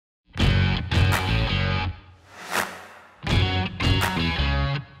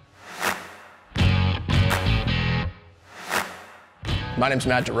My name's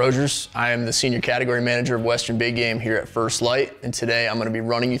Matt DeRogers. I am the Senior Category Manager of Western Big Game here at First Lite, and today I'm going to be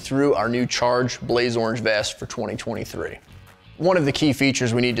running you through our new Charge Blaze Orange vest for 2023. One of the key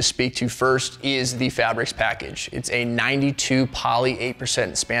features we need to speak to first is the fabrics package. It's a 92 poly 8%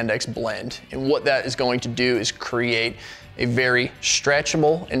 spandex blend, and what that is going to do is create a very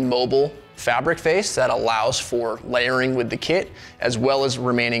stretchable and mobile fabric face that allows for layering with the kit, as well as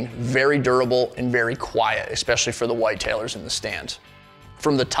remaining very durable and very quiet, especially for the whitetailers in the stand.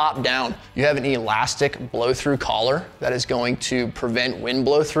 From the top down, you have an elastic blow-through collar that is going to prevent wind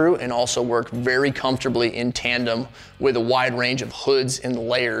blow-through and also work very comfortably in tandem with a wide range of hoods and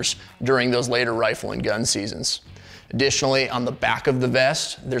layers during those later rifle and gun seasons. Additionally, on the back of the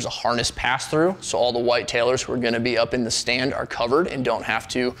vest, there's a harness pass-through, so all the whitetailers who are going to be up in the stand are covered and don't have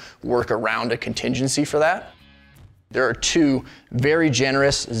to work around a contingency for that. There are two very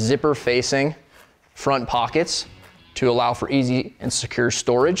generous zipper-facing front pockets to allow for easy and secure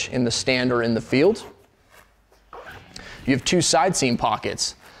storage in the stand or in the field. You have two side seam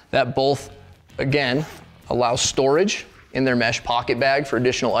pockets that both, again, allow storage in their mesh pocket bag for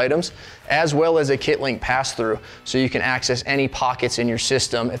additional items, as well as a KitLink pass-through, so you can access any pockets in your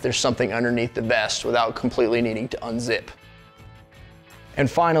system if there's something underneath the vest without completely needing to unzip. And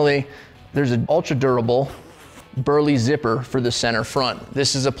finally, there's an ultra durable burly zipper for the center front.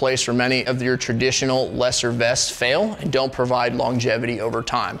 This is a place where many of your traditional lesser vests fail and don't provide longevity over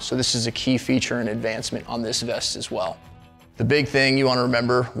time. So this is a key feature and advancement on this vest as well. The big thing you want to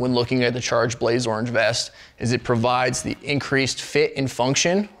remember when looking at the Charge Blaze Orange vest is it provides the increased fit and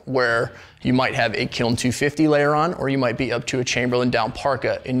function where you might have a Kiln 250 layer on, or you might be up to a Chamberlain down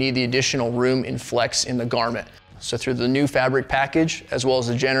parka and need the additional room and flex in the garment. So through the new fabric package, as well as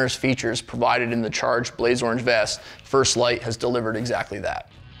the generous features provided in the Charge Blaze Orange vest, First Lite has delivered exactly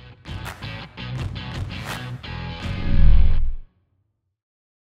that.